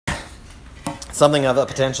Something of a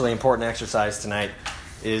potentially important exercise tonight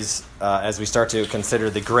is, as we start to consider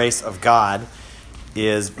the grace of God,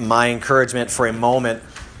 is my encouragement for a moment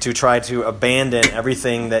to try to abandon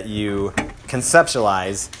everything that you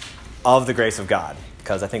conceptualize of the grace of God,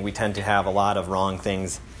 because I think we tend to have a lot of wrong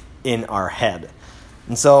things in our head.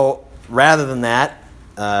 And so, rather than that,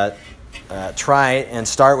 try and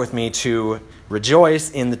start with me to rejoice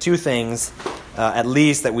in the two things, at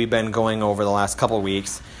least, that we've been going over the last couple of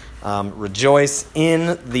weeks. Rejoice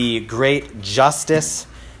in the great justice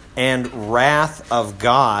and wrath of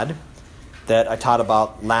God that I taught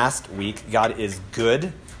about last week. God is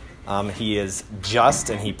good. He is just,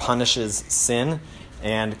 and he punishes sin,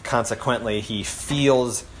 and consequently he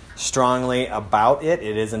feels strongly about it.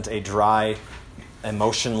 It isn't a dry,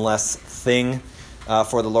 emotionless thing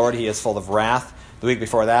for the Lord. He is full of wrath. The week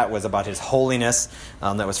before that was about his holiness.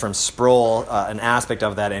 That was from Sproul, an aspect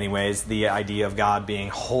of that anyways, the idea of God being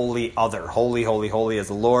wholly other. Holy, holy, holy is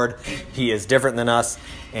the Lord. He is different than us.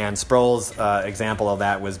 And Sproul's example of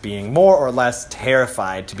that was being more or less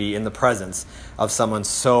terrified to be in the presence of someone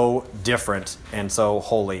so different and so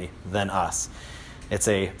holy than us. It's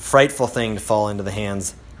a frightful thing to fall into the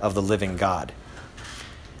hands of the living God.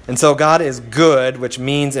 And so God is good, which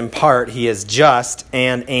means in part he is just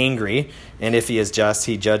and angry. And if he is just,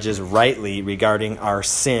 he judges rightly regarding our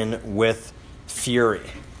sin with fury.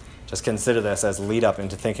 Just consider this as lead up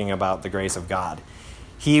into thinking about the grace of God.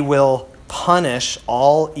 He will punish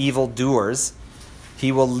all evildoers.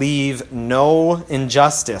 He will leave no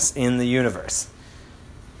injustice in the universe.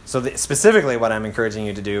 So specifically what I'm encouraging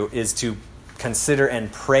you to do is to consider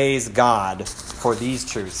and praise God for these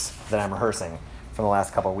truths that I'm rehearsing from the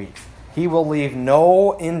last couple of weeks. He will leave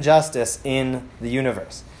no injustice in the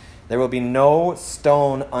universe. There will be no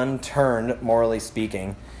stone unturned, morally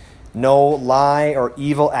speaking, no lie or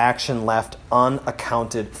evil action left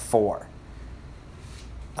unaccounted for.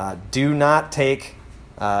 Do not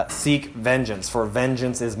seek vengeance, for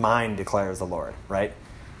vengeance is mine, declares the Lord, right?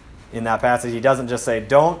 In that passage, he doesn't just say,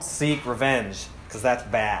 don't seek revenge, because that's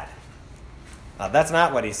bad. That's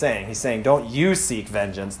not what he's saying. He's saying, don't you seek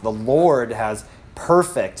vengeance. The Lord has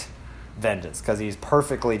perfect vengeance, because he's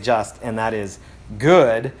perfectly just, and that is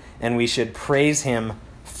good, and we should praise him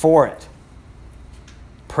for it.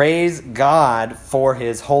 Praise God for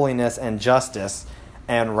his holiness and justice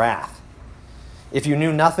and wrath. If you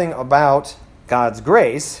knew nothing about God's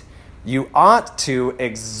grace, you ought to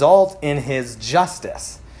exult in his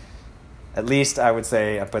justice. At least I would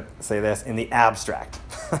say this in the abstract.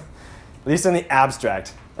 At least in the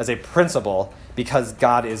abstract, as a principle, because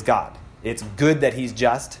God is God. It's good that he's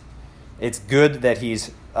just. It's good that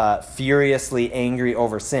he's furiously angry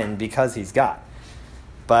over sin because he's God.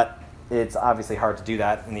 But it's obviously hard to do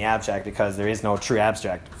that in the abstract because there is no true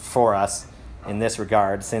abstract for us in this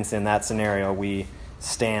regard, since in that scenario we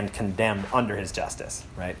stand condemned under his justice,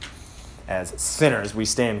 right? As sinners, we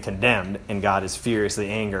stand condemned, and God is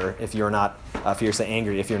furiously angry if you're not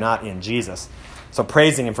in Jesus. So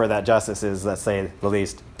praising him for that justice is, let's say, the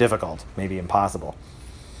least difficult, maybe impossible.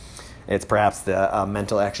 It's perhaps the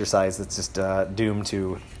mental exercise that's just doomed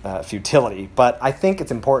to futility. But I think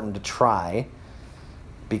it's important to try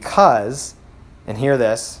because, and hear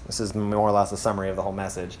this is more or less a summary of the whole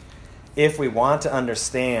message, if we want to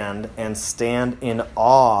understand and stand in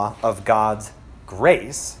awe of God's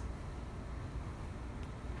grace,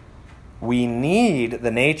 we need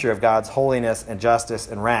the nature of God's holiness and justice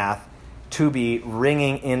and wrath to be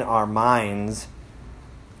ringing in our minds,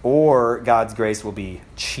 or God's grace will be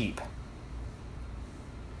cheap.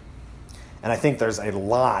 And I think there's a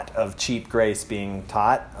lot of cheap grace being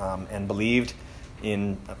taught and believed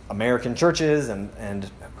in American churches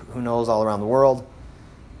and who knows all around the world.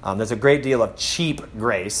 There's a great deal of cheap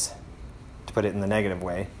grace, to put it in the negative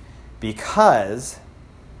way, because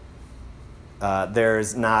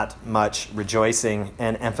there's not much rejoicing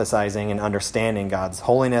and emphasizing and understanding God's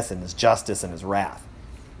holiness and his justice and his wrath.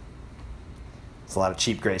 It's a lot of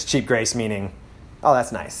cheap grace. Cheap grace meaning, oh,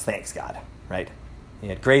 that's nice. Thanks, God, right? He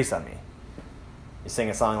had grace on me. You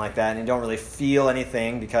sing a song like that and you don't really feel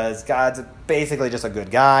anything because God's basically just a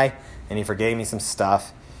good guy and he forgave me some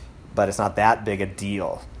stuff, but it's not that big a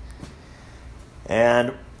deal.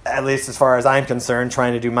 And at least as far as I'm concerned,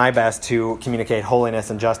 trying to do my best to communicate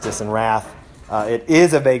holiness and justice and wrath, it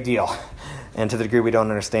is a big deal. And to the degree we don't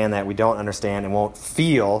understand that, we don't understand and won't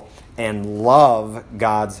feel and love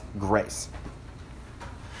God's grace.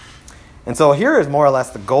 And so here is more or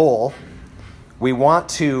less the goal. I want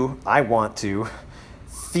to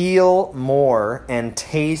feel more and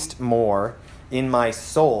taste more in my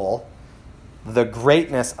soul the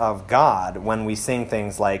greatness of God when we sing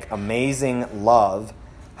things like amazing love,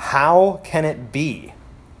 how can it be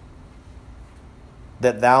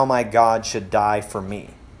that thou, my God, should die for me?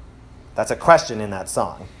 That's a question in that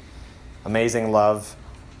song. Amazing love.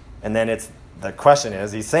 And then the question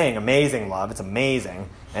is, he's saying amazing love, it's amazing.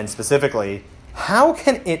 And specifically, how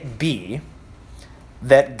can it be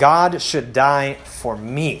that God should die for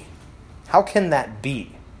me? How can that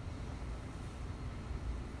be?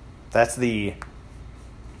 That's the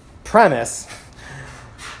premise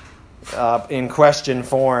in question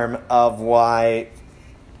form of why,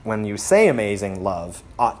 when you say amazing love,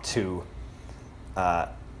 ought to,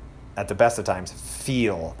 at the best of times,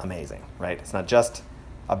 feel amazing, right? It's not just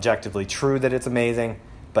objectively true that it's amazing,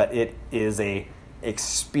 but it is a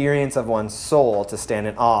experience of one's soul to stand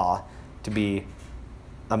in awe, to be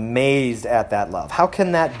amazed at that love. How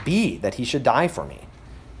can that be that he should die for me?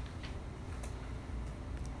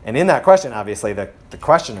 And in that question, obviously, the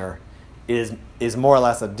questioner is more or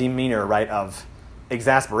less a demeanor, right, of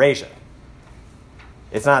exasperation.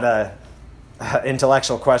 It's not a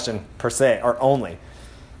intellectual question per se, or only.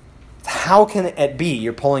 How can it be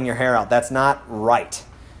you're pulling your hair out? That's not right.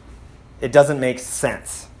 It doesn't make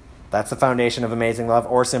sense. That's the foundation of amazing love,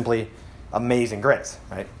 or simply amazing grace,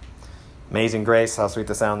 right? Amazing grace, how sweet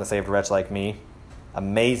the sound that saved a wretch like me.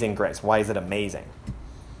 Amazing grace. Why is it amazing?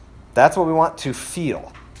 That's what we want to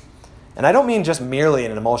feel. And I don't mean just merely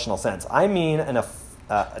in an emotional sense. I mean in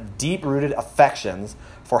a deep-rooted affections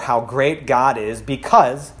for how great God is,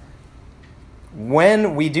 because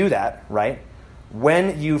when we do that, right,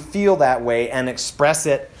 when you feel that way and express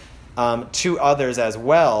it to others as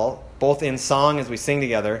well, both in song as we sing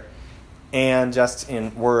together and just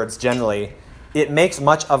in words generally, it makes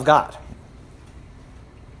much of God.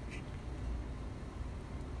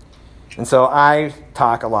 And so I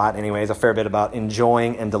talk a lot, anyways, a fair bit about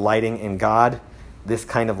enjoying and delighting in God, this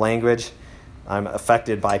kind of language. I'm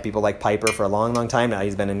affected by people like Piper for a long, long time now.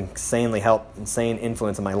 He's been an insane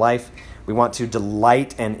influence in my life. We want to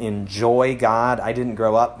delight and enjoy God. I didn't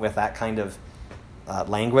grow up with that kind of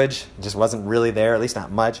language. It just wasn't really there, at least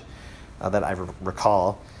not much, that I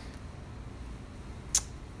recall.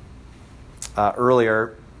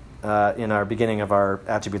 Earlier, in our beginning of our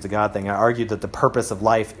Attributes of God thing, I argued that the purpose of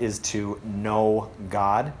life is to know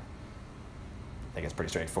God. I think it's pretty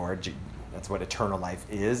straightforward. That's what eternal life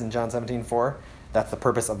is in John 17:4. That's the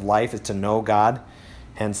purpose of life, is to know God.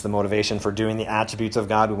 Hence the motivation for doing the attributes of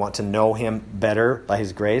God. We want to know him better by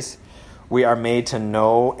his grace. We are made to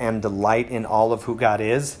know and delight in all of who God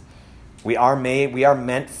is. We are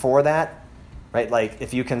meant for that. Right? Like,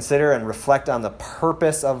 if you consider and reflect on the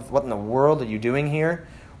purpose of what in the world are you doing here?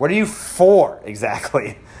 What are you for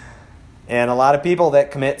exactly? And a lot of people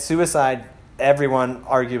that commit suicide, everyone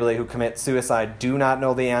arguably who commits suicide, do not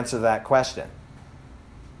know the answer to that question.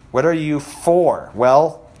 What are you for?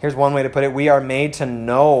 Well, here's one way to put it. We are made to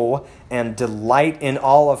know and delight in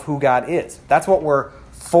all of who God is. That's what we're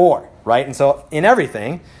for, right? And so in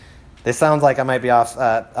everything, this sounds like I might be off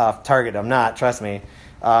target. I'm not, trust me.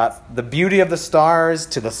 The beauty of the stars,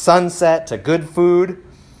 to the sunset, to good food.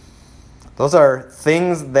 Those are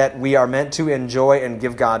things that we are meant to enjoy and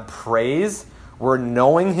give God praise. We're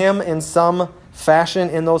knowing him in some fashion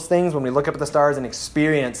in those things when we look up at the stars and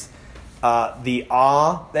experience the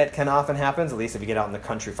awe that can often happen, at least if you get out in the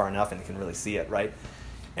country far enough and you can really see it, right?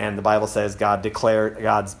 And the Bible says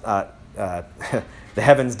the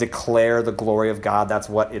heavens declare the glory of God. That's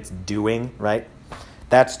what it's doing, right?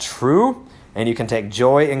 That's true. And you can take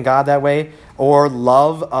joy in God that way, or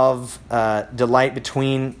love of delight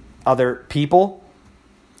between other people,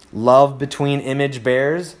 love between image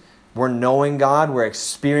bearers. We're knowing God. We're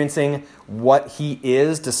experiencing what he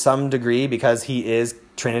is to some degree because he is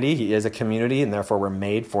Trinity. He is a community, and therefore we're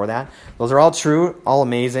made for that. Those are all true, all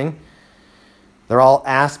amazing. They're all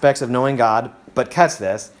aspects of knowing God. But catch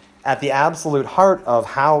this, at the absolute heart of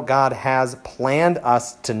how God has planned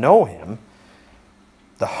us to know him,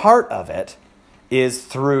 the heart of it is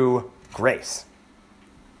through grace.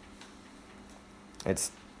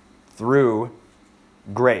 It's through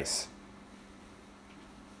grace.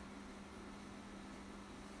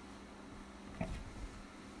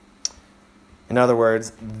 In other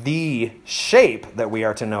words, the shape that we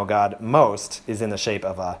are to know God most is in the shape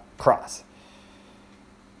of a cross.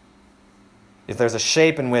 If there's a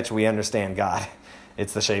shape in which we understand God,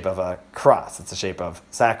 it's the shape of a cross. It's the shape of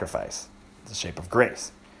sacrifice. It's the shape of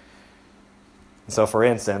grace. So, for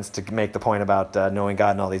instance, to make the point about knowing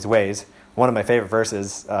God in all these ways, one of my favorite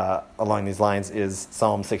verses along these lines is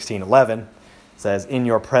Psalm 16:11. It says, "In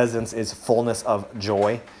your presence is fullness of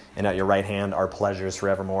joy, and at your right hand are pleasures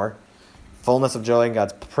forevermore." Fullness of joy in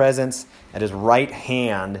God's presence. At his right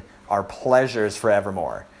hand are pleasures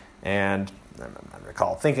forevermore. And I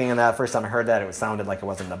recall thinking of that. First time I heard that, it sounded like it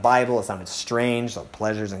wasn't in the Bible. It sounded strange, so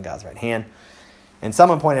pleasures in God's right hand. And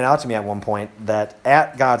someone pointed out to me at one point that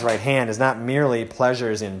at God's right hand is not merely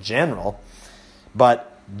pleasures in general,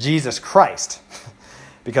 but Jesus Christ.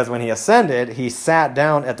 Because when he ascended, he sat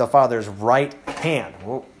down at the Father's right hand.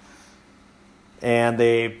 Whoa. And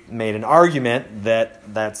they made an argument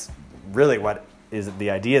that that's really what is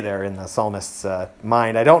the idea there in the psalmist's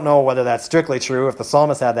mind. I don't know whether that's strictly true, if the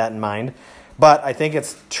psalmist had that in mind, but I think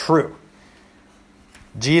it's true.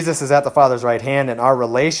 Jesus is at the Father's right hand, and our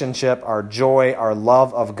relationship, our joy, our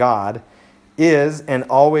love of God is and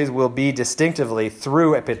always will be distinctively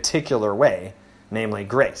through a particular way, namely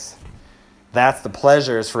grace. That's the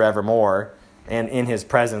pleasures forevermore, and in his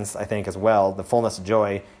presence, I think, as well, the fullness of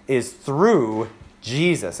joy is through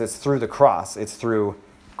Jesus. It's through the cross. It's through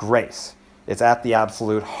grace. It's at the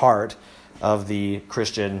absolute heart of the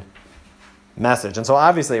Christian message. And so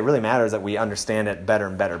obviously it really matters that we understand it better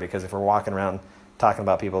and better, because if we're walking around talking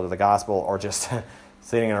about people to the gospel, or just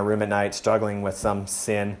sitting in a room at night struggling with some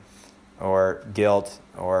sin or guilt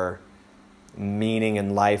or meaning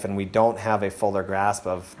in life, and we don't have a fuller grasp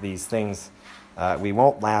of these things, we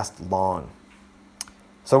won't last long.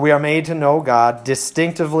 So we are made to know God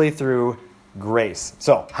distinctively through grace.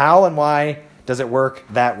 So how and why does it work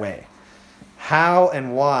that way? How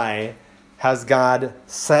and why has God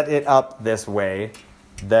set it up this way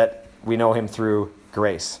that we know him through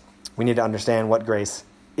grace? We need to understand what grace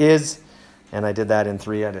is, and I did that in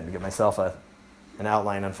 3. I didn't give myself an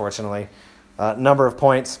outline, unfortunately. Number of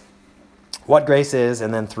points, what grace is,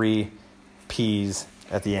 and then 3 P's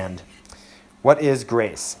at the end. What is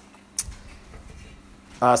grace?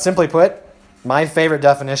 Simply put, my favorite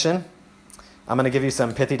definition, I'm going to give you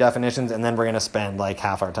some pithy definitions, and then we're going to spend like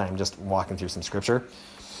half our time just walking through some scripture.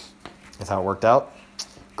 That's how it worked out.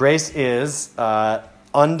 Grace is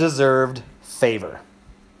undeserved favor.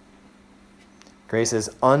 Grace is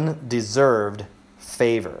undeserved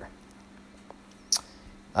favor.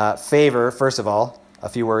 Favor, first of all, a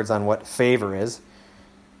few words on what favor is.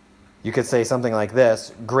 You could say something like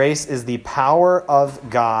this: grace is the power of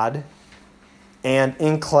God and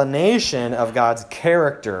inclination of God's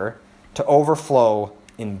character to overflow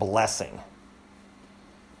in blessing.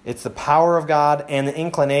 It's the power of God and the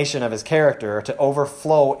inclination of his character to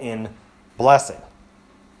overflow in blessing.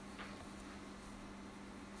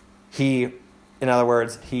 In other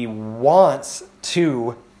words, he wants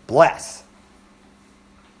to bless.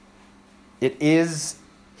 It is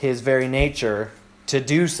his very nature to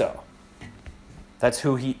do so. That's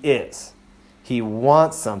who he is. He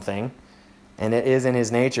wants something, and it is in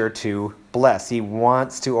his nature to bless. He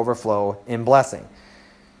wants to overflow in blessing.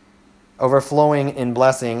 Overflowing in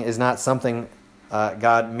blessing is not something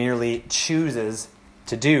God merely chooses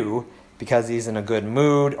to do because he's in a good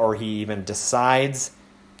mood or he even decides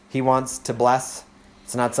he wants to bless.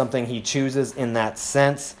 It's not something he chooses in that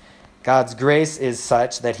sense. God's grace is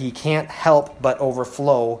such that he can't help but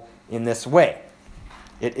overflow in this way.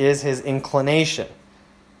 It is his inclination.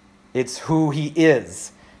 It's who he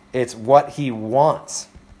is. It's what he wants.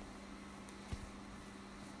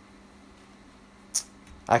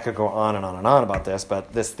 I could go on and on and on about this,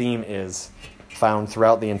 but this theme is found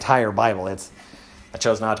throughout the entire Bible. I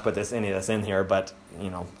chose not to put any of this in here, but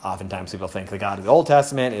oftentimes people think the God of the Old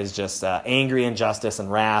Testament is just angry in justice and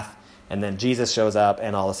wrath, and then Jesus shows up,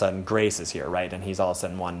 and all of a sudden grace is here, right? And he's all of a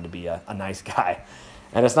sudden wanting to be a nice guy.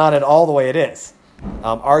 And it's not at all the way it is.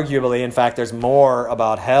 Arguably, in fact, there's more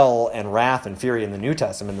about hell and wrath and fury in the New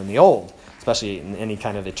Testament than the Old, especially in any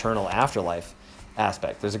kind of eternal afterlife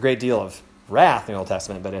aspect. There's a great deal of wrath in the Old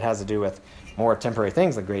Testament, but it has to do with more temporary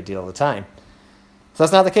things a great deal of the time. So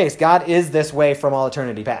that's not the case. God is this way from all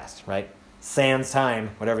eternity past, right? Sans time,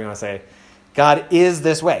 whatever you want to say. God is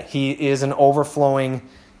this way. He is an overflowing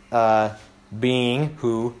being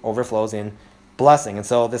who overflows in blessing. And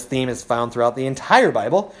so this theme is found throughout the entire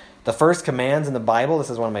Bible. The first commands in the Bible, this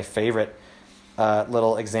is one of my favorite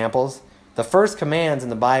little examples. The first commands in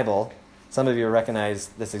the Bible, some of you recognize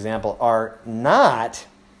this example, are not,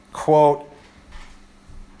 quote,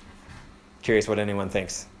 curious what anyone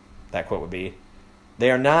thinks that quote would be. They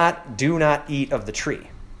are not, do not eat of the tree.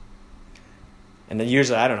 And then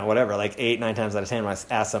usually, I don't know, whatever, like 8, 9 times out of 10 when I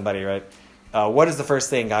ask somebody, right, what is the first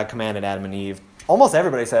thing God commanded Adam and Eve? Almost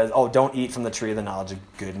everybody says, don't eat from the tree of the knowledge of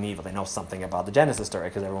good and evil. They know something about the Genesis story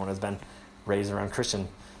because everyone has been raised around Christian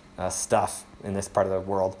stuff in this part of the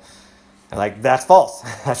world. And that's false.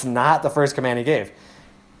 That's not the first command he gave.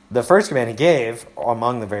 The first command he gave,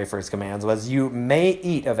 among the very first commands, was you may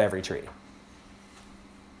eat of every tree.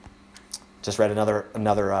 Just read another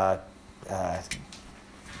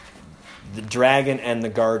The Dragon and the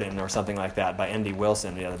Garden or something like that by N.D.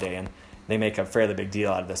 Wilson the other day, and they make a fairly big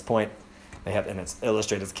deal out of this point. They have, and it's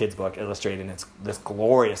illustrated, it's a kid's book, illustrating this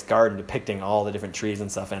glorious garden depicting all the different trees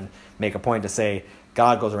and stuff, and make a point to say,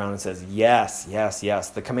 God goes around and says, yes, yes, yes.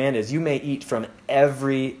 The command is you may eat from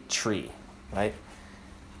every tree, right?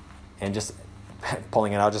 And just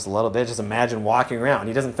pulling it out just a little bit, just imagine walking around.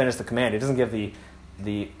 He doesn't finish the command. He doesn't give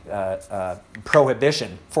the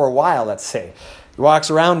prohibition for a while, let's say. He walks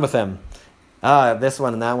around with them. This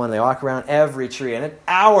one and that one. They walk around every tree. And it's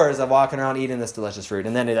hours of walking around eating this delicious fruit.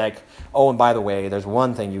 And then they're like, oh, and by the way, there's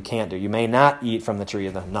one thing you can't do. You may not eat from the tree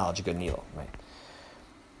of the knowledge of good and evil. Right?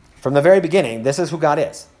 From the very beginning, this is who God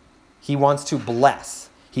is. He wants to bless.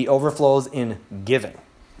 He overflows in giving.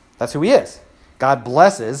 That's who he is. God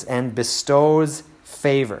blesses and bestows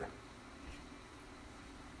favor.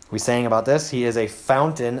 We sang about this. He is a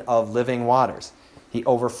fountain of living waters. He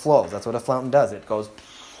overflows. That's what a fountain does. It goes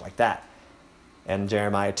like that. And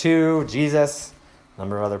Jeremiah 2, Jesus, a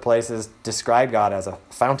number of other places describe God as a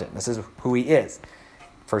fountain. This is who he is.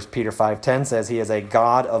 1 Peter 5:10 says he is a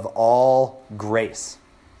God of all grace.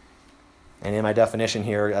 And in my definition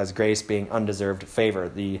here, as grace being undeserved favor,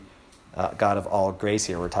 the God of all grace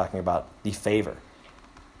here, we're talking about the favor.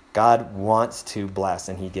 God wants to bless,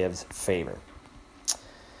 and he gives favor.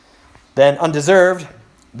 Then undeserved,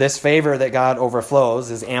 this favor that God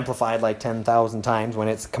overflows is amplified like 10,000 times when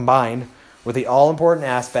it's combined with the all-important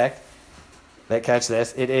aspect that, catch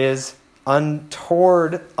this, it is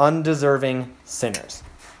toward undeserving sinners.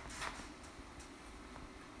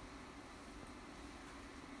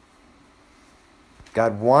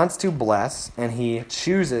 God wants to bless, and he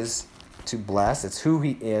chooses to bless. It's who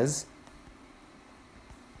he is.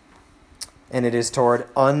 And it is toward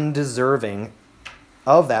undeserving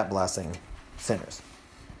of that blessing sinners.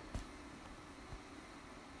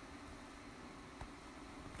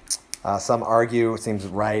 Some argue, it seems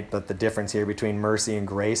right, but the difference here between mercy and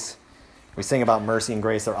grace. We sing about mercy and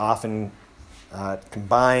grace. They're often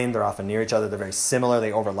combined. They're often near each other. They're very similar.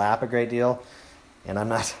 They overlap a great deal. And I'm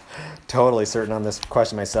not totally certain on this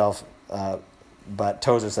question myself, but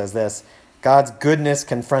Tozer says this: God's goodness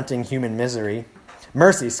confronting human misery.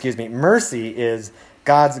 Mercy is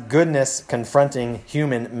God's goodness confronting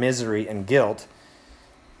human misery and guilt.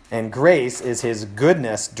 And grace is his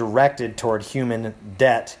goodness directed toward human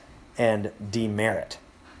debt and demerit.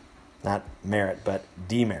 Not merit, but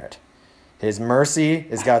demerit. His mercy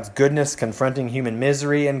is God's goodness confronting human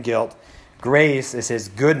misery and guilt. Grace is his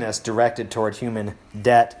goodness directed toward human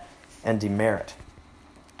debt and demerit.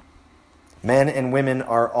 Men and women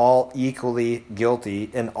are all equally guilty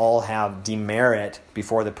and all have demerit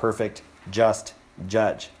before the perfect, just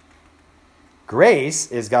judge.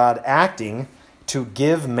 Grace is God acting to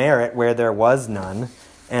give merit where there was none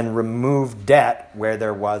and remove debt where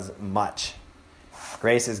there was much.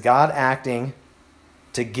 Grace is God acting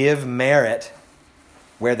to give merit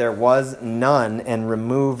where there was none and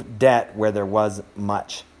remove debt where there was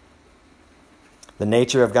much. The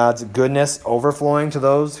nature of God's goodness overflowing to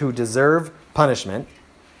those who deserve punishment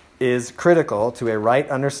is critical to a right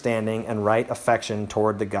understanding and right affection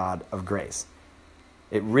toward the God of grace.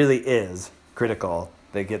 It really is critical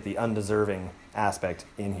they get the undeserving aspect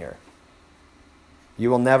in here.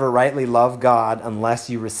 You will never rightly love God unless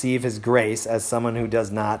you receive his grace as someone who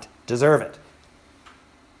does not deserve it.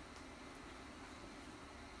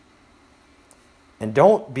 And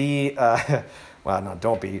don't be,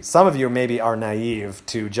 don't be. Some of you maybe are naive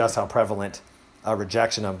to just how prevalent a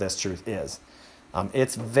rejection of this truth is.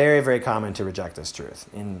 It's very, very common to reject this truth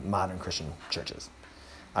in modern Christian churches.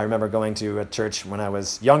 I remember going to a church when I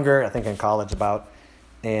was younger, I think in college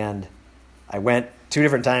and I went 2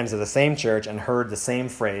 different times to the same church and heard the same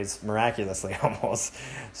phrase, miraculously almost,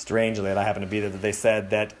 strangely, that I happened to be there, that they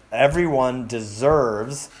said that everyone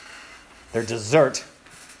deserves, their dessert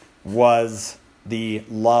was the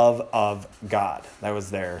love of God. That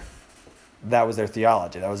was their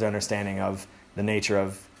theology. That was their understanding of the nature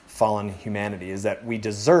of fallen humanity, is that we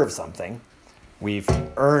deserve something. We've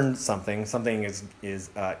earned something. Something is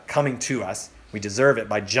coming to us. We deserve it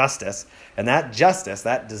by justice. And that justice,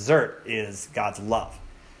 that dessert, is God's love,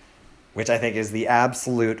 which I think is the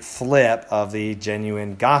absolute flip of the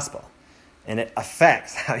genuine gospel. And it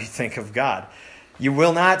affects how you think of God. You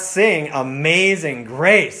will not sing Amazing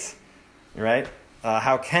Grace, right?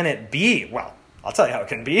 How can it be? Well, I'll tell you how it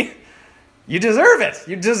can be. You deserve it.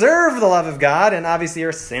 You deserve the love of God, and obviously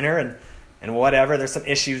you're a sinner and whatever. There's some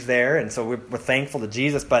issues there, and so we're thankful to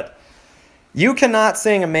Jesus, but you cannot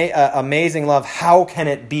sing Amazing Love, How Can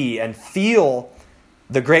It Be, and feel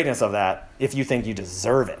the greatness of that if you think you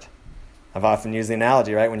deserve it. I've often used the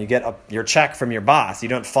analogy, right? When you get your check from your boss, you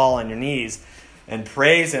don't fall on your knees and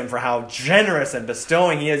praise him for how generous and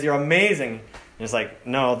bestowing he is. You're amazing. And it's like,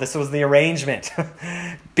 no, this was the arrangement.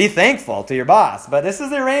 Be thankful to your boss, but this is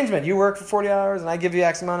the arrangement. You work for 40 hours and I give you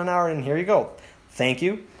X amount an hour and here you go. Thank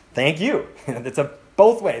you. Thank you. It's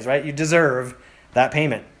both ways, right? You deserve that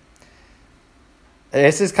payment.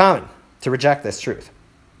 This is common to reject this truth.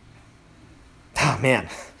 Oh, man.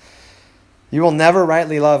 You will never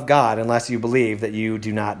rightly love God unless you believe that you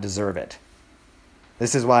do not deserve it.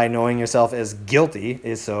 This is why knowing yourself as guilty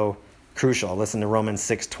is so crucial. Listen to Romans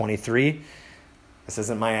 6:23. This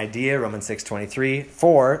isn't my idea. Romans 6:23.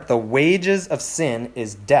 For the wages of sin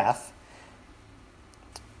is death.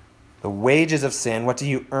 The wages of sin, what do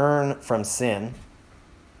you earn from sin?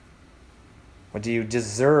 What do you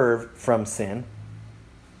deserve from sin?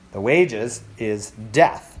 The wages is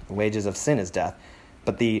death. The wages of sin is death.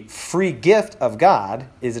 But the free gift of God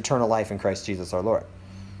is eternal life in Christ Jesus our Lord.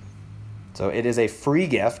 So it is a free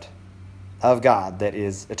gift of God that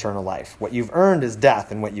is eternal life. What you've earned is death,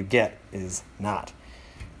 and what you get is not.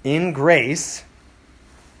 In grace,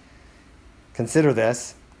 consider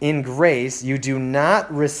this, in grace you do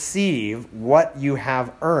not receive what you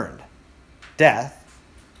have earned. Death,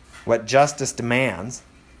 what justice demands.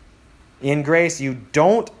 In grace you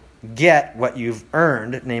don't get what you've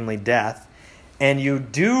earned, namely death, and you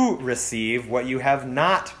do receive what you have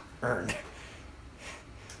not earned.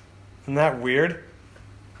 Isn't that weird?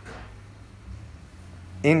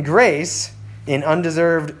 In grace, in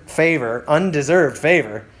undeserved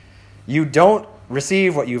favor, you don't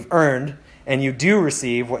receive what you've earned, and you do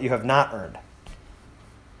receive what you have not earned.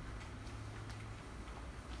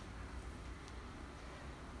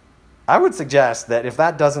 I would suggest that if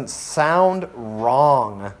that doesn't sound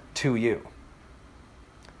wrong to you,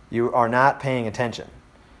 you are not paying attention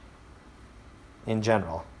in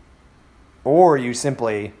general, or you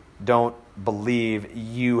simply don't believe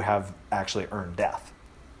you have actually earned death.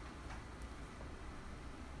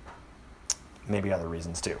 Maybe other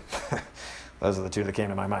reasons too. Those are the two that came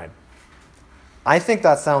to my mind. I think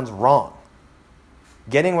that sounds wrong.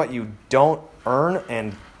 Getting what you don't earn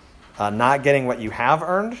and not getting what you have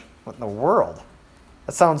earned? What in the world?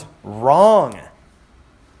 That sounds wrong.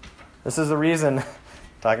 This is the reason,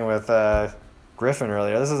 talking with Griffin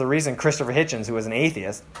earlier, this is the reason Christopher Hitchens, who was an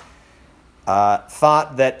atheist,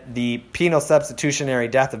 thought that the penal substitutionary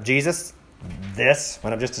death of Jesus,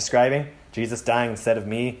 what I'm just describing, Jesus dying instead of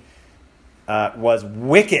me, was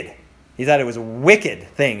wicked. He thought it was a wicked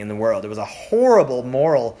thing in the world. It was a horrible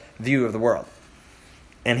moral view of the world.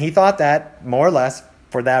 And he thought that, more or less,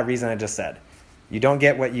 for that reason I just said. You don't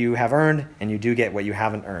get what you have earned, and you do get what you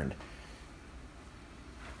haven't earned.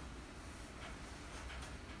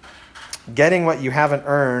 Getting what you haven't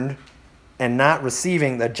earned and not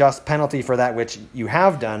receiving the just penalty for that which you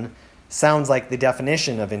have done sounds like the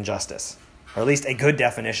definition of injustice, or at least a good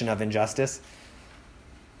definition of injustice.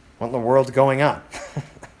 What in the world's going on?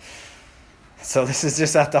 So this is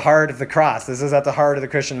just at the heart of the cross. This is at the heart of the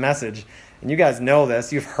Christian message. And you guys know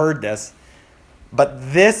this. You've heard this.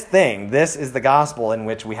 But this is the gospel in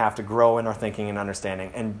which we have to grow in our thinking and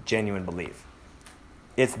understanding and genuine belief.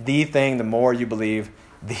 It's the thing, the more you believe,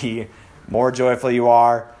 the more joyful you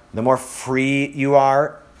are, the more free you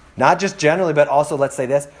are. Not just generally, but also, let's say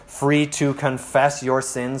this, free to confess your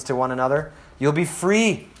sins to one another. You'll be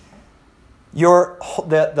free.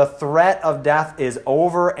 The threat of death is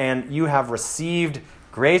over, and you have received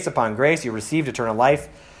grace upon grace. You received eternal life.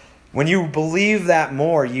 When you believe that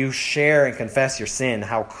more, you share and confess your sin.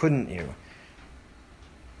 How couldn't you?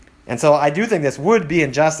 And so I do think this would be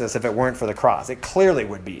injustice if it weren't for the cross. It clearly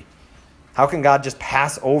would be. How can God just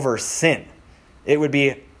pass over sin? It would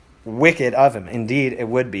be wicked of him. Indeed, it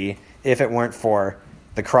would be if it weren't for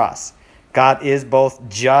the cross. God is both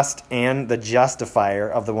just and the justifier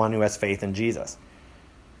of the one who has faith in Jesus.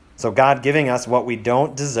 So God giving us what we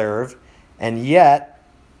don't deserve and yet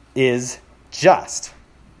is just.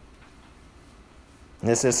 And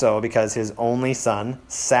this is so because his only Son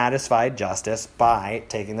satisfied justice by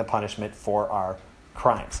taking the punishment for our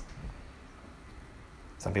crimes.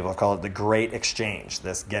 Some people have called it the great exchange.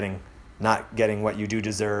 This not getting what you do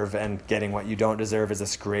deserve and getting what you don't deserve is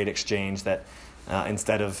this great exchange that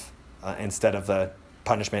instead of the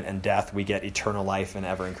punishment and death, we get eternal life and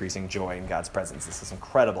ever-increasing joy in God's presence. This is an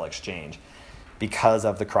incredible exchange because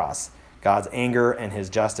of the cross. God's anger and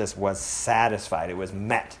his justice was satisfied. It was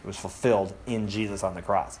met. It was fulfilled in Jesus on the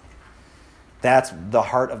cross. That's the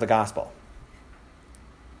heart of the gospel.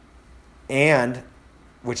 And,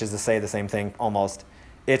 which is to say the same thing almost,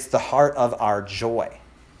 it's the heart of our joy.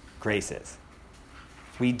 Grace is.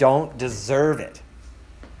 We don't deserve it.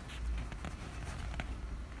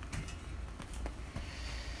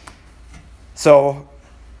 So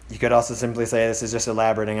you could also simply say, this is just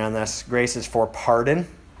elaborating on this, grace is for pardon.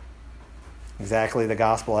 Exactly the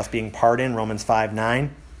gospel, us being pardoned, Romans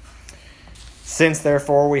 5:9. Since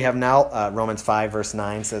therefore we have now, Romans 5 verse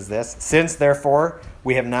 9 says this, since therefore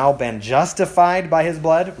we have now been justified by his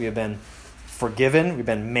blood, we have been forgiven, we've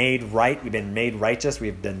been made right, we've been made righteous,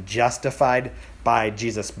 we've been justified by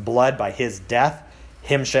Jesus' blood, by his death,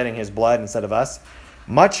 him shedding his blood instead of us,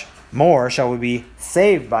 much more shall we be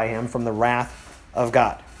saved by him from the wrath of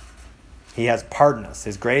God. He has pardoned us.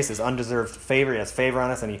 His grace is undeserved favor. He has favor on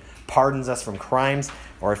us, and he pardons us from crimes.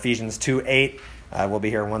 Or Ephesians 2:8. We'll be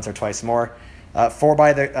here once or twice more.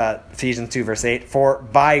 Ephesians 2 verse 8. For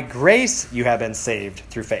by grace you have been saved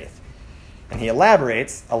through faith. And he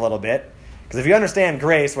elaborates a little bit. Because if you understand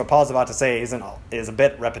grace, what Paul's about to say is a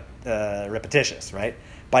bit repetitious, right?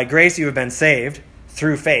 By grace you have been saved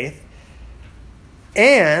through faith.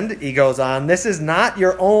 And, he goes on, this is not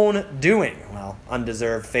your own doing. Well,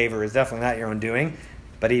 undeserved favor is definitely not your own doing.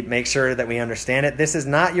 But he makes sure that we understand it. This is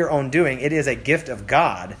not your own doing. It is a gift of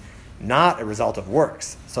God, not a result of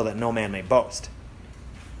works, so that no man may boast.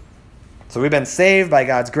 So we've been saved by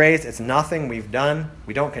God's grace. It's nothing we've done.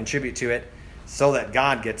 We don't contribute to it so that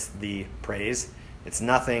God gets the praise. It's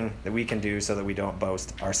nothing that we can do so that we don't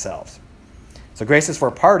boast ourselves. So grace is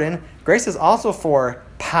for pardon. Grace is also for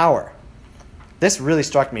power. This really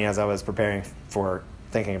struck me as I was preparing for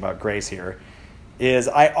thinking about grace here, is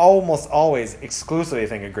I almost always exclusively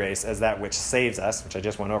think of grace as that which saves us, which I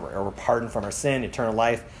just went over, or we're pardoned from our sin, eternal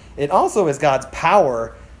life. It also is God's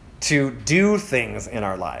power to do things in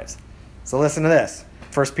our lives. So listen to this.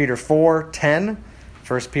 1 Peter 4:10.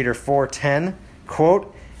 1 Peter 4:10,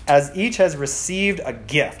 quote, as each has received a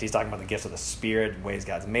gift, he's talking about the gifts of the Spirit, ways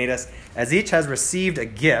God's made us. As each has received a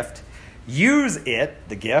gift, use it,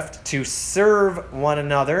 the gift, to serve one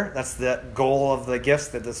another. That's the goal of the gifts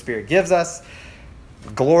that the Spirit gives us.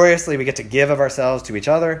 Gloriously, we get to give of ourselves to each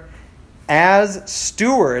other as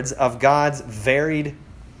stewards of God's varied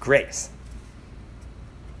grace.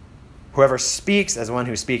 Whoever speaks as one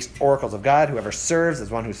who speaks oracles of God. Whoever serves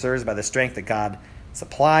as one who serves by the strength that God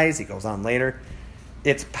supplies. He goes on later.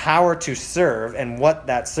 It's power to serve, and what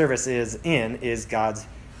that service is God's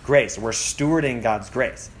grace. We're stewarding God's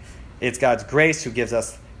grace. It's God's grace who gives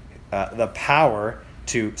us the power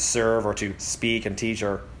to serve or to speak and teach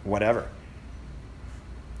or whatever.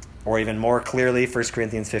 Or even more clearly, 1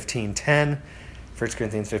 Corinthians 15:10. 1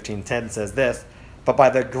 Corinthians 15:10 says this, but by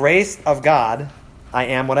the grace of God, I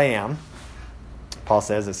am what I am. Paul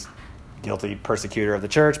says this guilty persecutor of the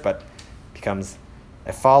church, but becomes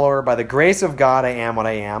a follower. By the grace of God, I am what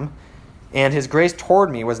I am. And his grace toward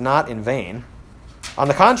me was not in vain. On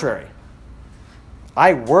the contrary,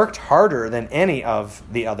 I worked harder than any of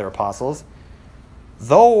the other apostles,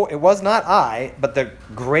 though it was not I, but the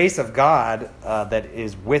grace of God that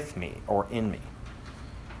is with me or in me.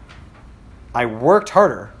 I worked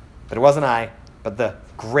harder, but it wasn't I, but the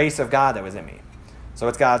grace of God that was in me. So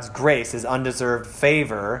it's God's grace, his undeserved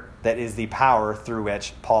favor, that is the power through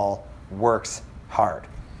which Paul works hard.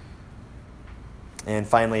 And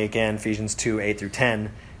finally, again, Ephesians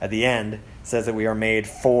 2:8-10, at the end, says that we are made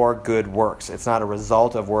for good works. It's not a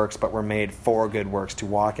result of works, but we're made for good works to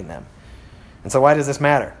walk in them. And so why does this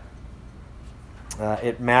matter?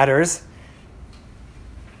 It matters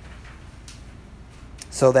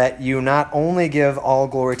so that you not only give all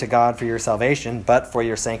glory to God for your salvation, but for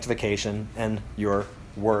your sanctification and your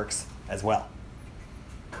works as well.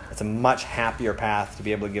 It's a much happier path to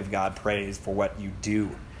be able to give God praise for what you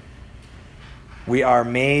do. We are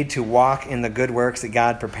made to walk in the good works that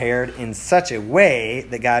God prepared in such a way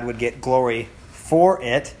that God would get glory for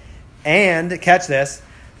it. And, catch this,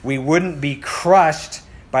 we wouldn't be crushed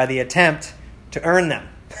by the attempt to earn them.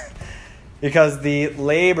 Because the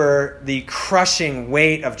labor, the crushing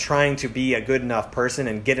weight of trying to be a good enough person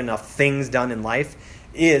and get enough things done in life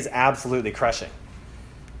is absolutely crushing.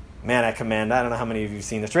 Man, I don't know how many of you have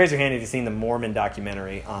seen this. Raise your hand if you've seen the Mormon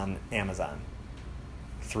documentary on Amazon.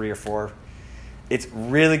 3 or 4. It's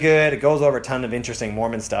really good. It goes over a ton of interesting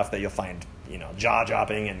Mormon stuff that you'll find,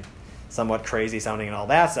 jaw-dropping and somewhat crazy sounding and all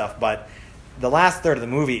that stuff. But the last third of the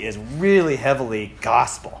movie is really heavily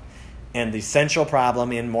gospel. And the central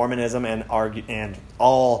problem in Mormonism and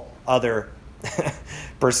all other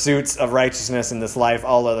pursuits of righteousness in this life,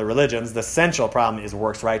 all other religions, the central problem is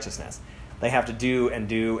works righteousness. They have to do and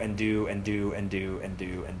do and do and do and do and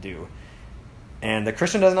do and do. And the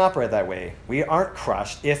Christian doesn't operate that way. We aren't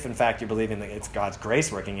crushed if, in fact, you're believing that it's God's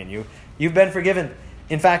grace working in you. You've been forgiven.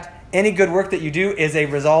 In fact, any good work that you do is a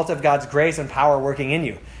result of God's grace and power working in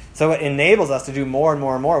you. So it enables us to do more and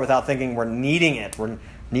more and more without thinking we're needing it. We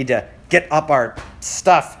need to get up our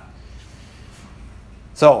stuff.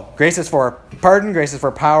 So, grace is for pardon, grace is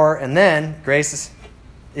for power, and then grace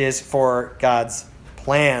is for God's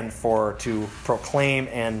plan to proclaim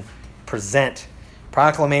and present.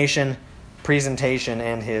 Proclamation, presentation,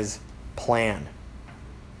 and his plan.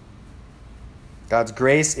 God's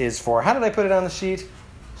grace is for... How did I put it on the sheet?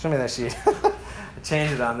 Show me that sheet. I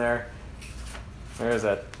changed it on there. Where is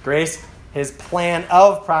that? Grace, his plan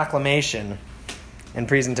of proclamation and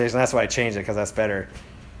presentation. That's why I changed it, because that's better.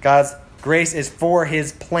 God's grace is for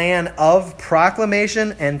his plan of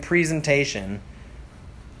proclamation and presentation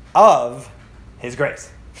of his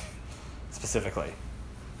grace, specifically.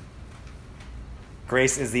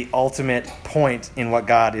 Grace is the ultimate point in what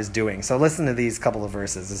God is doing. So listen to these couple of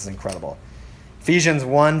verses. This is incredible. Ephesians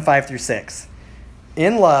 1, 5 through 6.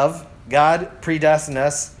 In love, God predestined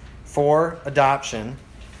us for adoption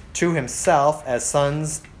to himself as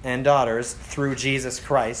sons and daughters through Jesus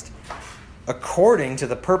Christ, according to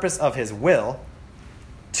the purpose of his will,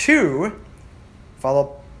 to,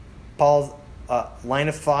 follow Paul's line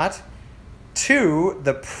of thought, to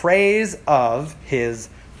the praise of his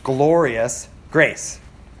glorious grace,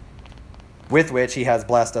 with which he has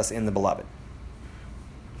blessed us in the beloved.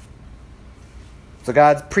 So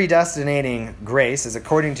God's predestinating grace is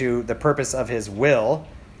according to the purpose of his will.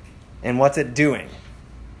 And what's it doing?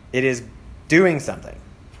 It is doing something.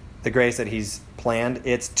 The grace that he's planned,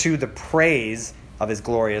 it's to the praise of his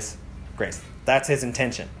glorious grace. That's his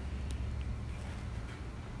intention.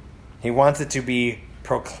 He wants it to be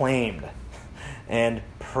proclaimed and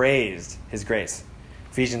praised, his grace.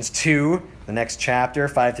 Ephesians 2, the next chapter,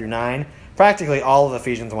 5 through 9. Practically all of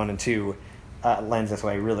Ephesians 1 and 2 lends this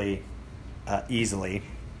way really easily.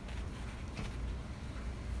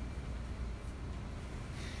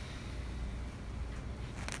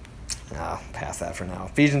 I'll pass that for now.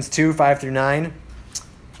 Ephesians 2, 5 through 9.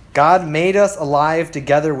 God made us alive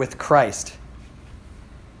together with Christ.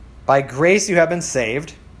 By grace you have been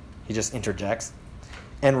saved, he just interjects,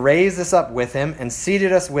 and raised us up with him and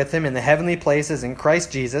seated us with him in the heavenly places in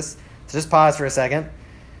Christ Jesus. So just pause for a second.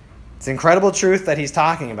 It's incredible truth that he's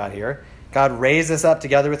talking about here. God raised us up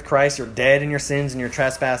together with Christ. You're dead in your sins and your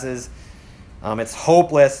trespasses. It's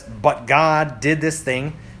hopeless, but God did this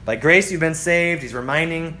thing. By grace you've been saved. He's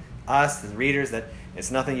reminding us, the readers, that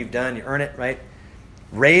it's nothing you've done. You earn it, right?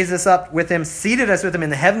 Raised us up with him, seated us with him in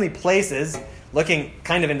the heavenly places, looking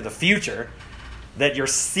kind of into the future, that you're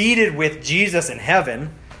seated with Jesus in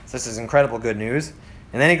heaven. So this is incredible good news.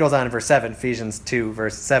 And then he goes on in verse 7, Ephesians 2,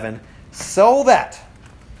 verse 7, so that,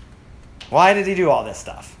 why did he do all this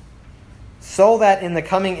stuff? So that in the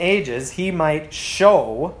coming ages he might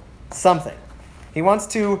show something. He wants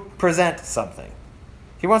to present something.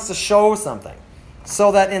 He wants to show something.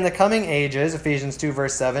 So that in the coming ages, Ephesians 2,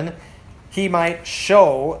 verse 7, he might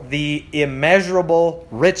show the immeasurable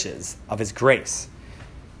riches of his grace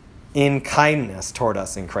in kindness toward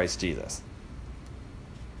us in Christ Jesus.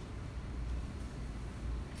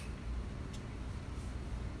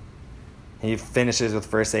 He finishes with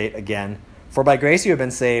verse 8 again. For by grace you have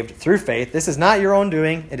been saved through faith. This is not your own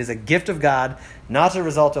doing. It is a gift of God, not a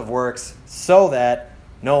result of works, so that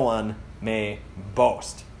no one may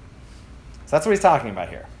boast. So that's what he's talking about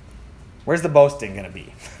here. Where's the boasting going to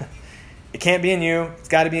be? It can't be in you. It's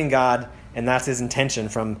got to be in God. And that's his intention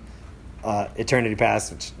from eternity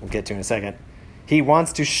past, which we'll get to in a second. He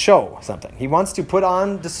wants to show something. He wants to put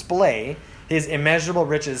on display his immeasurable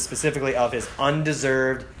riches, specifically of his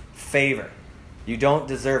undeserved favor. You don't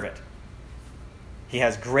deserve it. He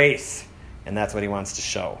has grace, and that's what he wants to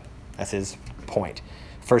show. That's his point.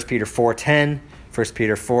 1 Peter 4:10, 1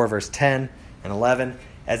 Peter 4, verse 10 and 11.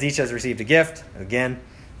 As each has received a gift, again,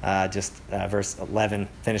 verse 11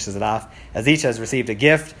 finishes it off. As each has received a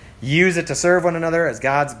gift, use it to serve one another as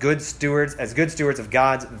good stewards of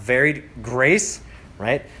God's varied grace,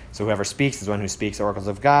 right? So whoever speaks is the one who speaks oracles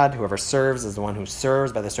of God. Whoever serves is the one who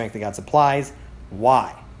serves by the strength that God supplies.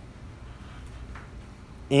 Why?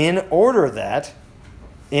 In order that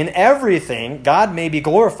in everything God may be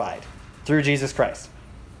glorified through Jesus Christ.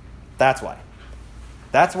 That's why.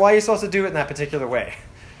 That's why you're supposed to do it in that particular way.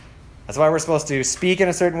 That's why we're supposed to speak in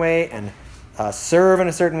a certain way and serve in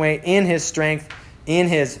a certain way in his strength, in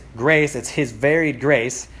his grace. It's his varied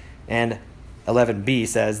grace. And 11b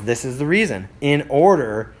says, this is the reason. In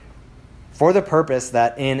order, for the purpose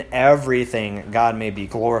that in everything God may be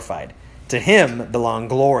glorified. To him belong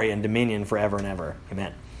glory and dominion forever and ever.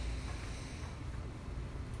 Amen.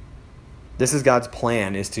 This is God's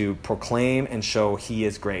plan, is to proclaim and show he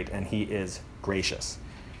is great and he is gracious.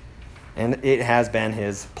 And it has been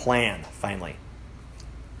his plan, finally.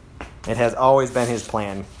 It has always been his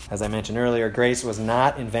plan. As I mentioned earlier, grace was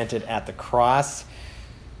not invented at the cross.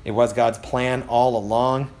 It was God's plan all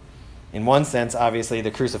along. In one sense, obviously,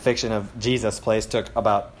 the crucifixion of Jesus took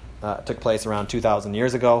place around 2,000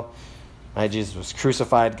 years ago. Right? Jesus was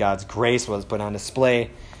crucified. God's grace was put on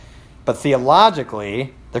display. But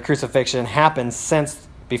theologically, the crucifixion happened since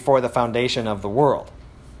before the foundation of the world.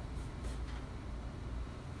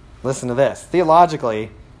 Listen to this. Theologically,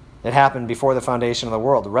 it happened before the foundation of the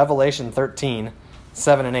world. Revelation 13,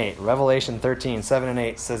 7 and 8. Revelation 13, 7 and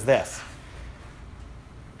 8 says this.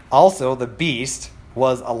 Also, the beast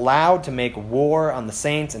was allowed to make war on the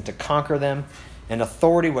saints and to conquer them. And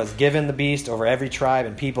authority was given the beast over every tribe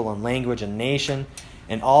and people and language and nation.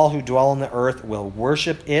 And all who dwell on the earth will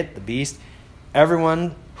worship it, the beast.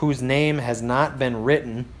 Everyone whose name has not been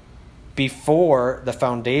written before the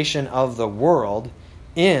foundation of the world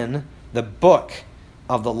in the book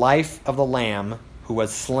of the life of the Lamb who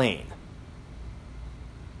was slain.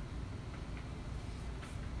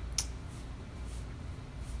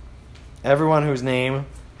 Everyone whose name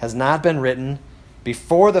has not been written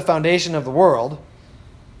before the foundation of the world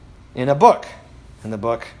in the book,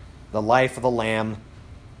 the life of the Lamb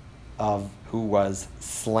of who was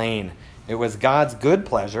slain. It was God's good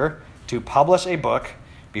pleasure to publish a book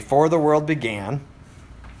before the world began,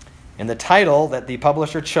 and the title that the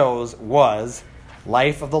publisher chose was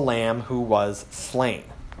Life of the Lamb who was slain.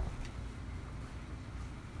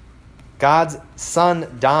 God's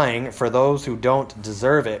Son dying for those who don't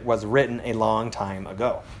deserve it was written a long time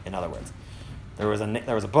ago. In other words, there was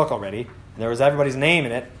a book already, and there was everybody's name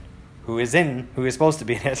in it, who is supposed to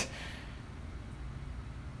be in it.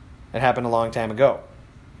 It happened a long time ago.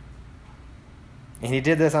 And he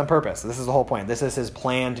did this on purpose. This is the whole point. This is his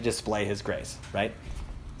plan to display his grace, right?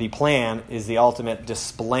 The plan is the ultimate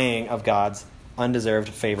displaying of God's undeserved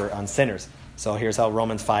favor on sinners. So here's how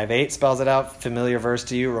Romans 5:8 spells it out. Familiar verse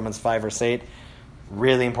to you, Romans 5 verse 8.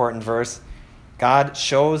 Really important verse. God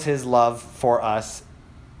shows his love for us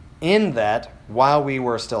in that while we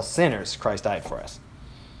were still sinners, Christ died for us.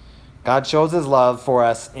 God shows his love for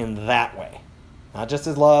us in that way. Not just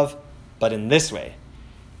his love, but in this way.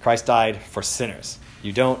 Christ died for sinners.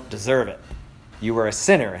 You don't deserve it. You were a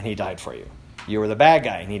sinner and he died for you. You were the bad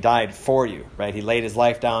guy and he died for you, right? He laid his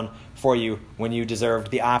life down for you when you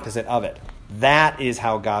deserved the opposite of it. That is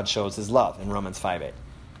how God shows his love in Romans 5:8.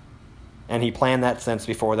 And he planned that since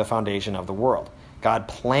before the foundation of the world. God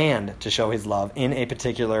planned to show his love in a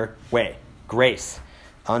particular way. Grace.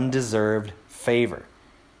 Undeserved favor.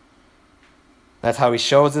 That's how he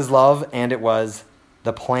shows his love, and it was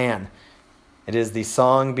the plan. It is the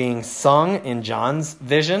song being sung in John's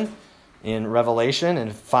vision in Revelation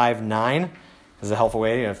in 5:9. This is a helpful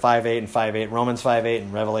way. 5:8 and 5:8. Romans 5:8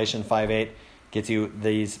 and Revelation 5:8 gets you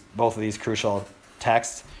both of these crucial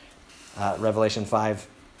texts. Revelation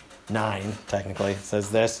 5:9 technically says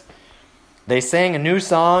this. They sang a new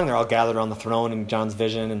song. They're all gathered around the throne in John's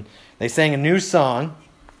vision, and they sang a new song,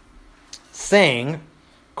 saying,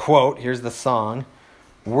 quote, here's the song,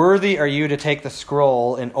 "Worthy are you to take the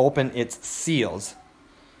scroll and open its seals.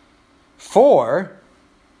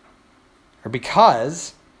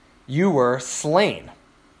 Because you were slain,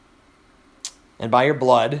 and by your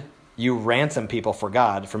blood you ransom people for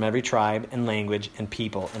God from every tribe and language and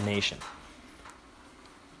people and nation."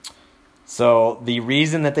 So the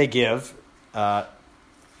reason that they give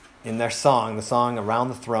in their song, the song around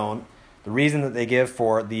the throne, the reason that they give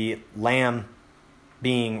for the Lamb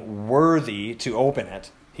being worthy to open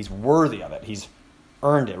it, he's worthy of it, he's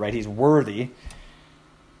earned it, right? He's worthy,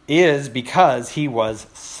 is because he was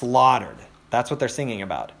slaughtered. That's what they're singing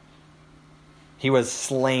about. He was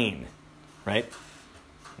slain, right?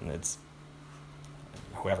 And it's,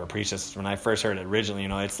 whoever preached this, when I first heard it originally,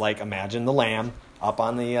 it's like, imagine the lamb up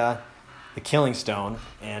on the killing stone,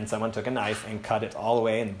 and someone took a knife and cut it all the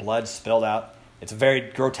way, and blood spilled out. It's a very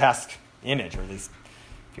grotesque image, or at least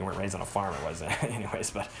if you weren't raised on a farm, it was anyways,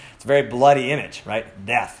 but it's a very bloody image, right?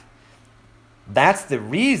 Death. That's the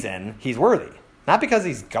reason he's worthy. Not because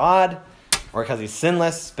he's God or because he's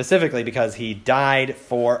sinless, specifically because he died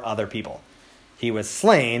for other people. He was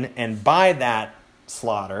slain, and by that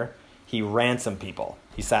slaughter, he ransomed people.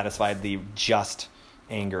 He satisfied the just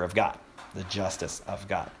anger of God, the justice of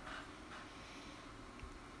God.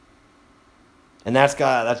 And that's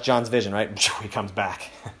John's vision, right? He comes back,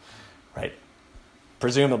 right?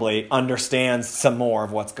 Presumably understands some more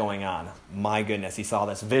of what's going on. My goodness, he saw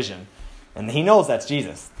this vision, and he knows that's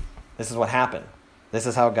Jesus. This is what happened. This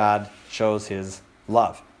is how God shows his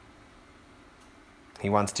love. He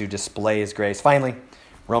wants to display his grace. Finally,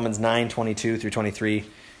 Romans 9:22 through 23,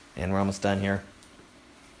 and we're almost done here.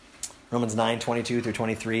 Romans 9:22 through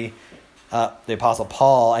 23. The Apostle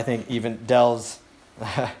Paul, I think, even delves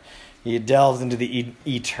He delves into the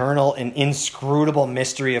eternal and inscrutable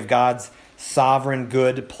mystery of God's sovereign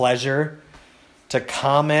good pleasure to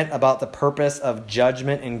comment about the purpose of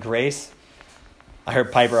judgment and grace. I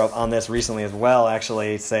heard Piper on this recently as well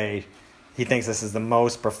actually say he thinks this is the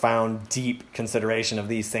most profound, deep consideration of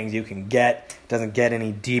these things you can get. It doesn't get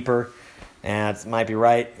any deeper, and it might be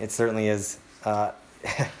right. It certainly is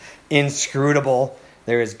inscrutable.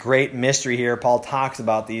 There is great mystery here. Paul talks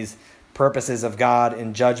about these purposes of God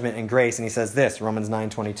in judgment and grace, and he says this, Romans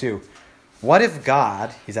 9:22. What if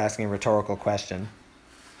God, he's asking a rhetorical question,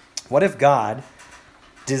 what if God,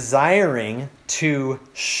 desiring to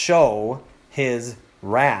show his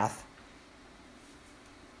wrath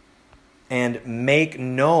and make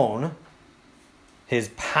known his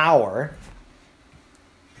power,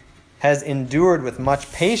 has endured with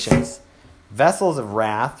much patience vessels of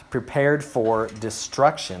wrath prepared for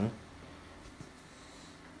destruction?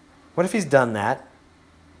 What if he's done that?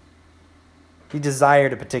 He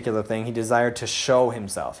desired a particular thing. He desired to show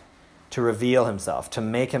himself, to reveal himself, to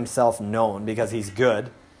make himself known because he's good.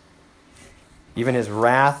 Even his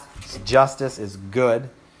wrath, his justice is good.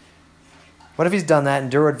 What if he's done that,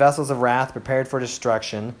 endured vessels of wrath prepared for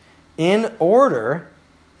destruction, in order,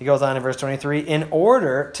 he goes on in verse 23, in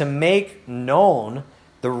order to make known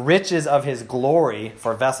the riches of his glory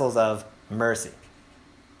for vessels of mercy.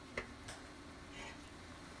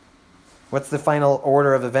 What's the final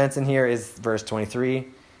order of events in here is verse 23.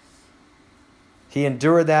 He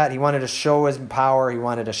endured that. He wanted to show his power. He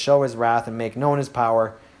wanted to show his wrath and make known his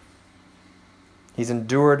power. He's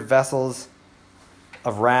endured vessels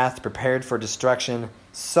of wrath prepared for destruction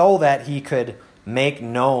so that he could make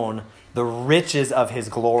known the riches of his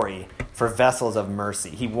glory for vessels of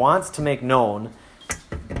mercy. He wants to make known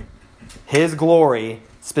his glory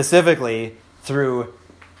specifically through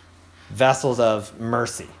vessels of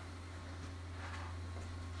mercy.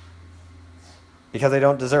 Because they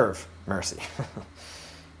don't deserve mercy,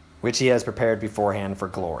 which he has prepared beforehand for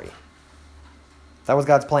glory. That was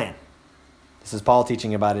God's plan. This is Paul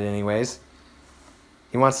teaching about it anyways.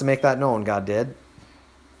 He wants to make that known, God did.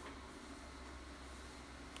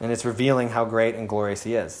 And it's revealing how great and glorious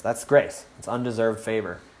he is. That's grace. It's undeserved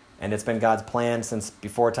favor. And it's been God's plan since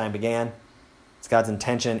before time began. It's God's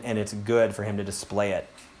intention, and it's good for him to display it.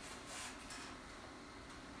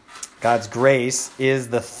 God's grace is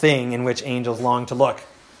the thing in which angels long to look.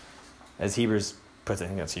 As Hebrews puts it. I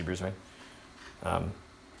think that's Hebrews, right?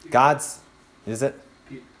 God's, is it?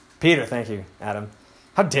 Peter, thank you, Adam.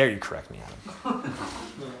 How dare you correct me, Adam?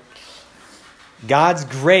 God's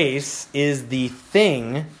grace is the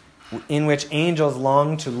thing in which angels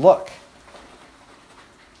long to look.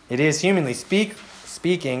 It is, humanly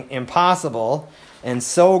speaking, impossible and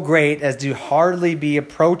so great as to hardly be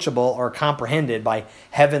approachable or comprehended by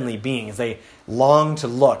heavenly beings. They long to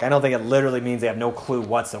look. I don't think it literally means they have no clue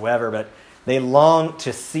whatsoever, but they long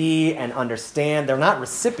to see and understand. They're not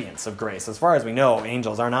recipients of grace. As far as we know,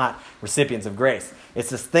 angels are not recipients of grace.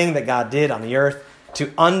 It's this thing that God did on the earth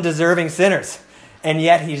to undeserving sinners. And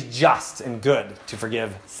yet he's just and good to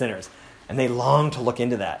forgive sinners. And they long to look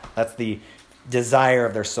into that. That's the desire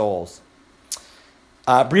of their souls.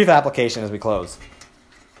 Brief application as we close.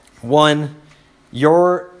 1,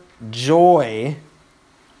 your joy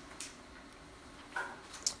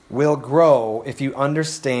will grow if you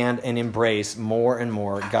understand and embrace more and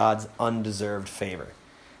more God's undeserved favor.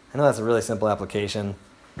 I know that's a really simple application,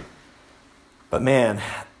 but man,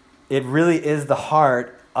 it really is the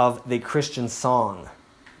heart of the Christian song.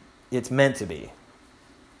 It's meant to be.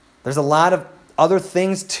 There's a lot of other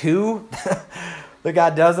things too that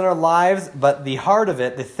God does in our lives, but the heart of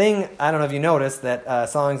it, the thing, I don't know if you noticed that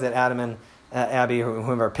songs that Adam and Abby,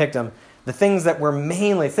 whoever picked them, the things that we're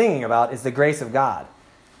mainly singing about is the grace of God.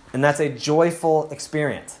 And that's a joyful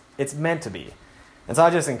experience. It's meant to be. And so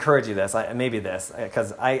I just encourage you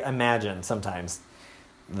because I imagine sometimes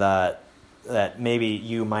that maybe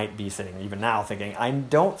you might be sitting even now thinking, I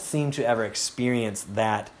don't seem to ever experience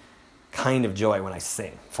that kind of joy when I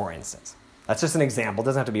sing, for instance. That's just an example. It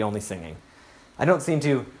doesn't have to be only singing. I don't seem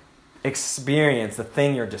to experience the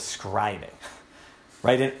thing you're describing,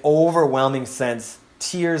 right? An overwhelming sense,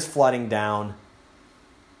 tears flooding down,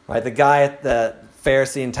 right? The guy at the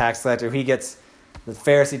Pharisee and tax collector, the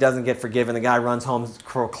Pharisee doesn't get forgiven. The guy runs home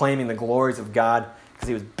proclaiming the glories of God because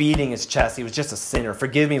he was beating his chest. He was just a sinner.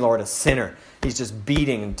 Forgive me, Lord, a sinner. He's just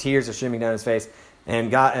beating and tears are streaming down his face.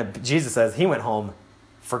 And Jesus says he went home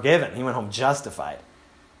forgiven. He went home justified.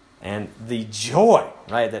 And the joy,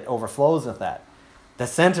 right, that overflows with that. The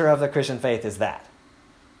center of the Christian faith is that.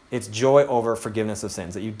 It's joy over forgiveness of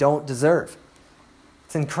sins that you don't deserve.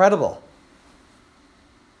 It's incredible.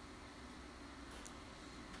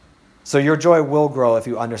 So your joy will grow if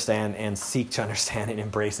you understand and seek to understand and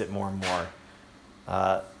embrace it more and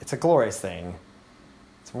more. It's a glorious thing.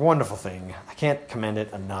 It's a wonderful thing. I can't commend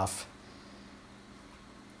it enough.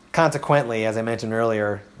 Consequently, as I mentioned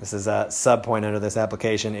earlier, this is a sub-point under this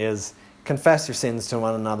application, is confess your sins to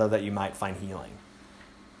one another that you might find healing.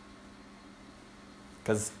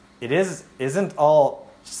 Because it isn't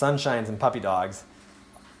all sunshines and puppy dogs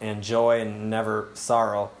and joy and never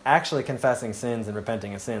sorrow. Actually confessing sins and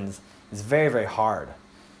repenting of sins is very, very hard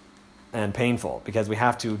and painful because we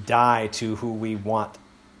have to die to who we want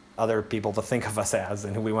other people to think of us as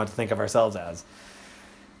and who we want to think of ourselves as.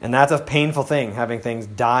 And that's a painful thing, having things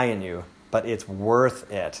die in you, but it's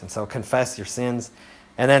worth it. And so confess your sins.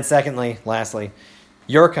 And then secondly, lastly,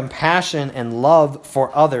 your compassion and love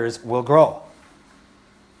for others will grow.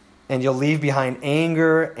 And you'll leave behind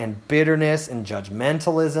anger and bitterness and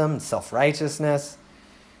judgmentalism and self-righteousness,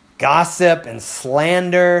 gossip and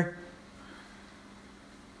slander,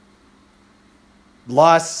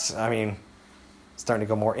 lust. Starting to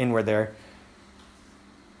go more inward there.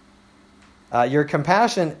 Your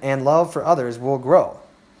compassion and love for others will grow.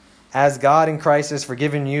 As God in Christ has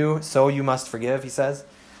forgiven you, so you must forgive, he says.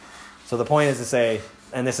 So the point is to say,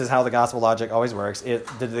 and this is how the gospel logic always works, to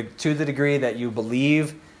the degree that you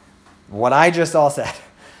believe what I just all said,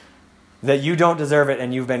 that you don't deserve it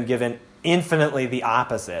and you've been given infinitely the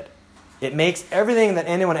opposite, it makes everything that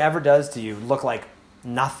anyone ever does to you look like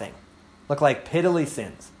nothing, look like piddly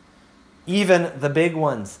sins, even the big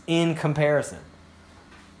ones in comparison.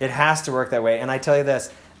 It has to work that way. And I tell you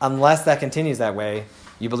this, unless that continues that way,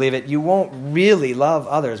 you believe it, you won't really love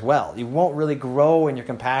others well. You won't really grow in your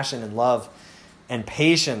compassion and love and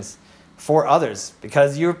patience for others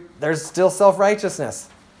because there's still self-righteousness.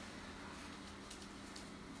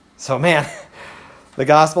 So man, the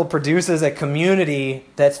gospel produces a community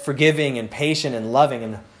that's forgiving and patient and loving,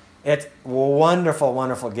 and it's a wonderful,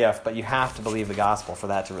 wonderful gift, but you have to believe the gospel for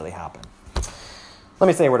that to really happen. Let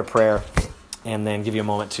me say a word of prayer and then give you a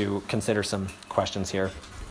moment to consider some questions here.